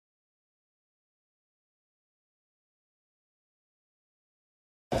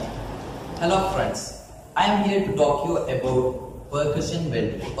Hello friends, I am here to talk to you about percussion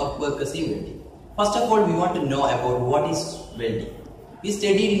welding or percussive welding. First of all, we want to know about what is welding. We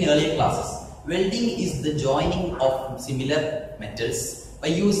studied in earlier classes. Welding is the joining of similar metals by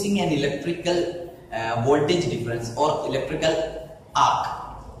using an electrical voltage difference or electrical arc.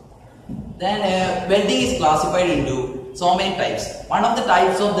 Then welding is classified into so many types. One of the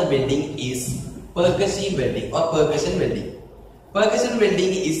types of the welding is percussive welding or percussion welding. Percussion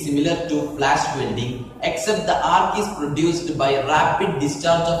welding is similar to flash welding, except the arc is produced by rapid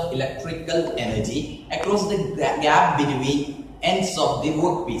discharge of electrical energy across the gap between ends of the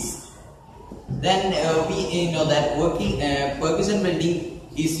workpiece. Then we know that percussion welding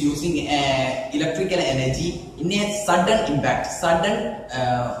is using electrical energy in a sudden impact,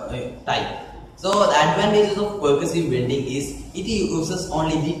 time. So the advantages of percussive welding is it uses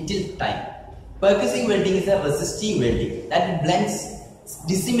only little time. Percussive welding is a resistive welding that blends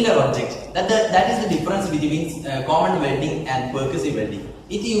dissimilar objects. That is the difference between common welding and percussive welding.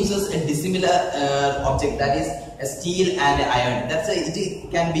 It uses a dissimilar object, that is a steel and iron.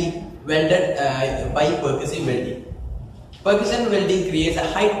 It can be welded by percussive welding. Percussion welding creates a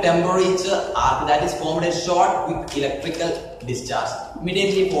high temperature arc that is formed a short quick electrical discharge.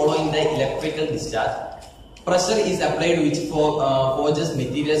 Immediately following the electrical discharge, pressure is applied which forges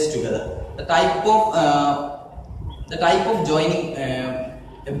materials together. The type of joining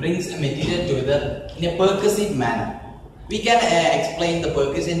brings a material together in a percussive manner. We can explain the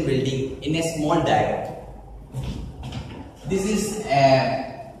percussion welding in a small diagram. This is a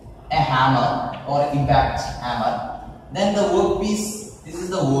hammer or impact hammer. Then the workpiece. This is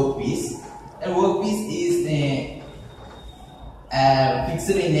the workpiece. The workpiece is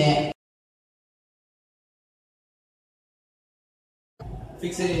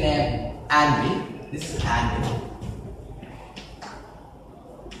fixed in a anvil. This is anvil.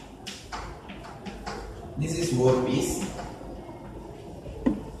 This is workpiece.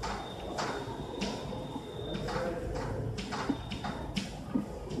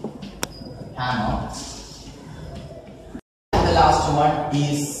 Hammer. And the last one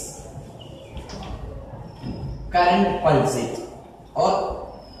is current pulsate or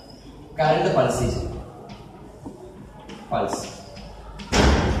current pulsation. Pulse.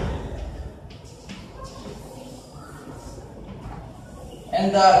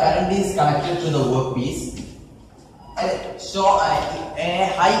 And the current is connected to the workpiece. A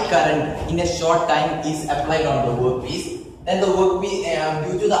high current in a short time is applied on the workpiece. Then the workpiece,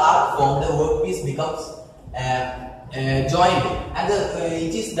 due to the arc form, the workpiece becomes joined, and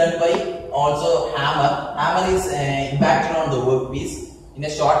it is done by also hammer. Hammer is impacted on the workpiece in a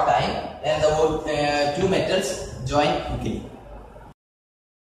short time. Then the two metals join quickly.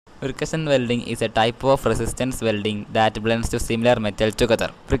 Percussion welding is a type of resistance welding that blends two similar metals together.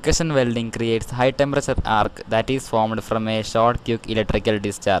 Percussion welding creates high temperature arc that is formed from a short quick electrical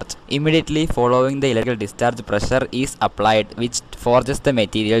discharge. Immediately following the electrical discharge, pressure is applied which forges the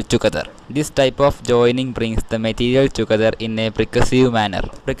material together. This type of joining brings the material together in a percussive manner.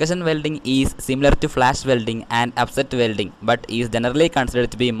 Percussion welding is similar to flash welding and offset welding, but is generally considered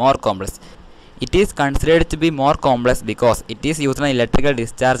to be more complex. It is considered to be more complex because it is using an electrical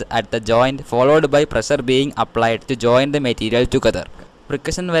discharge at the joint followed by pressure being applied to join the material together.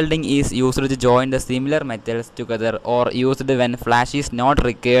 Percussion welding is used to join the similar metals together or used when flash is not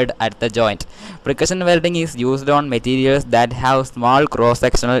required at the joint. Percussion welding is used on materials that have small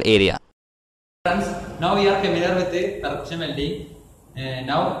cross-sectional area. Friends, now we are familiar with the percussion welding.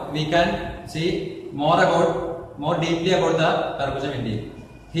 Now we can see more deeply about the percussion welding.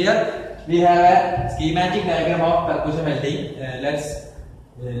 Here we have a schematic diagram of percussion welding. Let's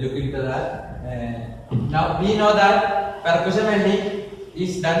look into that. Now we know that percussion welding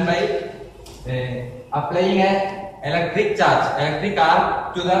is done by applying an electric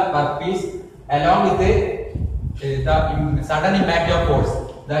arc to the workpiece along with the sudden impact of force.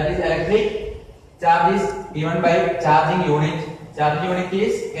 That is, electric charge is given by charging unit. Charging unit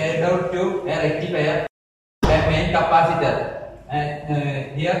is carried out to a rectifier, a main capacitor.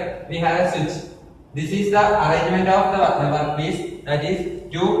 And here we have a switch. This is the arrangement of the workpiece, that is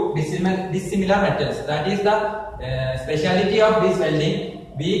two dissimilar metals. That is the speciality of this welding.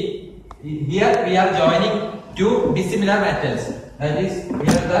 Here we are joining two dissimilar metals. That is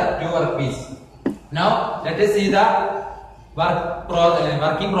here the two workpiece. Now let us see the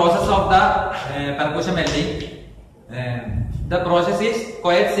working process of the percussion welding. The process is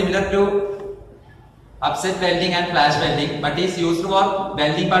quite similar to offset welding and flash welding, but is used for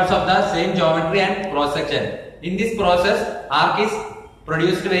welding parts of the same geometry and cross section. In this process, arc is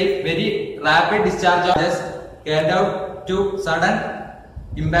produced by very rapid discharge of gas carried out to sudden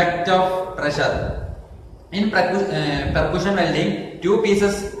impact of pressure. In percussion welding, two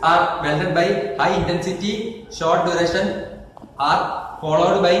pieces are welded by high intensity, short duration are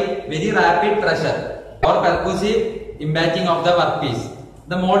followed by very rapid pressure or percussive impacting of the workpiece.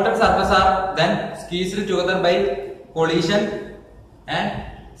 The molten surface are then squeezed together by collision and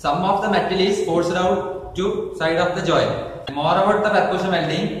some of the metal is forced out to side of the joint. More about the percussion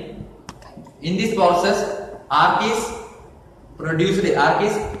welding. In this process, arc is produced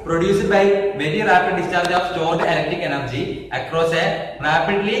by very rapid discharge of stored electric energy across a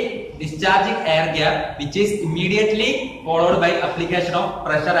rapidly discharging air gap, which is immediately followed by application of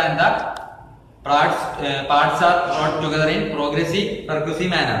pressure, and the parts are brought together in progressive percussive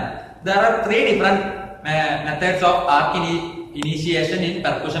manner. There are three different methods of arc initiation in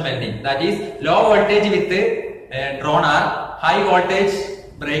percussion welding. That is low voltage with drawn arc, high voltage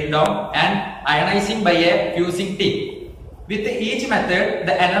breakdown, and ionizing by a fusing tip. With each method,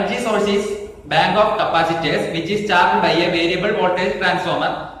 the energy source is bank of capacitors which is charged by a variable voltage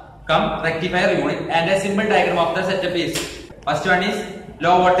transformer cum rectifier unit, and a simple diagram of the setup is. First one is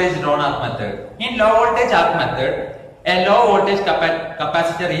low voltage drawn arc method. In low voltage arc method, a low voltage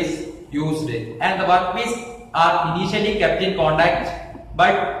capacitor is used and the workpiece are initially kept in contact,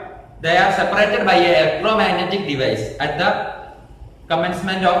 but they are separated by a electromagnetic device at the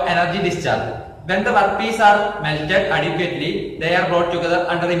commencement of energy discharge. When the workpiece are melted adequately, they are brought together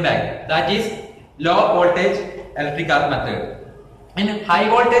under impact. That is low voltage electric arc method. In high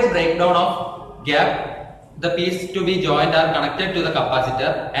voltage breakdown of gap, the piece to be joined are connected to the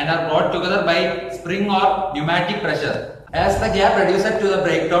capacitor and are brought together by spring or pneumatic pressure. As the gap reduces to the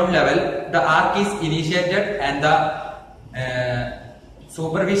breakdown level, the arc is initiated and the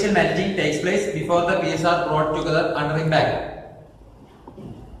superficial melting takes place before the pieces are brought together under impact.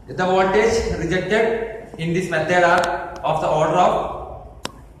 The voltage rejected in this method are of the order of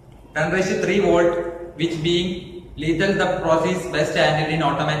 10⁻³ volt, which being lethal, the process is best handled in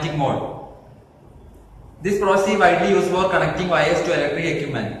automatic mode. This process is widely used for connecting wires to electric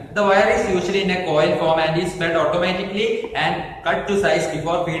equipment. The wire is usually in a coil form and is fed automatically and cut to size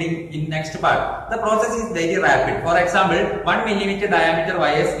before feeding in next part. The process is very rapid. For example, 1 mm diameter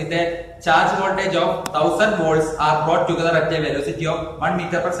wires with a charge voltage of 1000 volts are brought together at a velocity of 1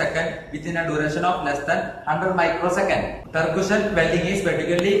 meter per second within a duration of less than 100 microseconds. Percussion welding is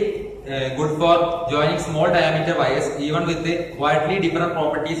particularly good for joining small diameter wires even with the widely different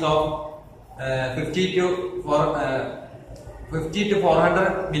properties of 50 to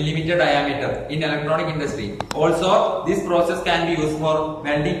 400 millimeter diameter in electronic industry. Also, this process can be used for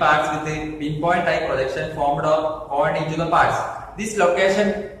welding parts with a pinpoint type projection formed or poured into the parts. This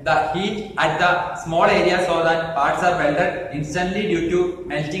location the heat at the small area so that parts are welded instantly due to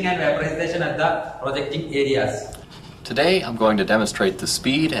melting and vaporization at the projecting areas. Today I'm going to demonstrate the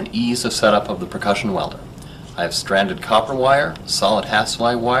speed and ease of setup of the percussion welder. I have stranded copper wire, solid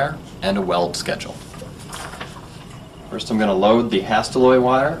Hastelloy wire, and a weld schedule. First I'm going to load the Hastelloy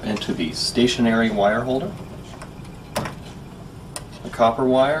wire into the stationary wire holder, the copper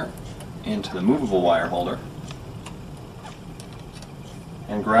wire into the movable wire holder,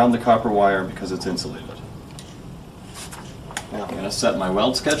 and ground the copper wire because it's insulated. Now I'm going to set my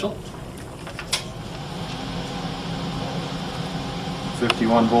weld schedule.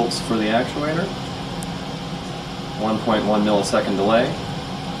 51 volts for the actuator, 1.1 millisecond delay,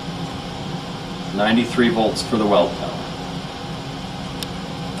 93 volts for the weld power.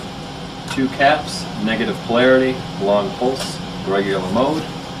 2 caps, negative polarity, long pulse, regular mode.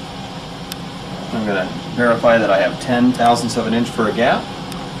 I'm going to verify that I have 10 thousandths of an inch for a gap.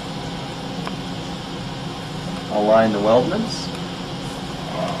 I'll line the weldments.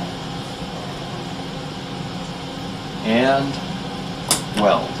 And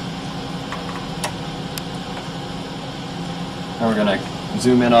weld. Now we're going to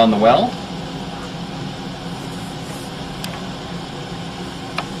zoom in on the weld.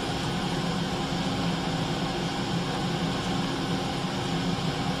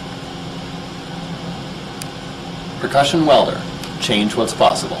 Percussion welder. Change what's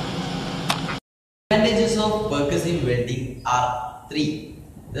possible. Advantages of percussive welding are 3.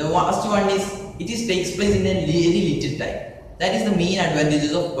 The first one is it takes place in a very little time. That is the main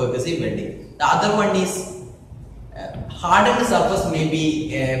advantages of percussive welding. The other one is hardened surface may be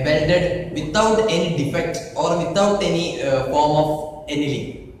welded without any defect or without any form of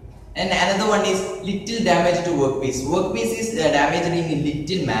annealing. And another one is little damage to workpiece. Workpiece is damaged in a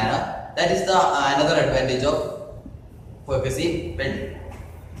little manner. That is the another advantage of percussive welding.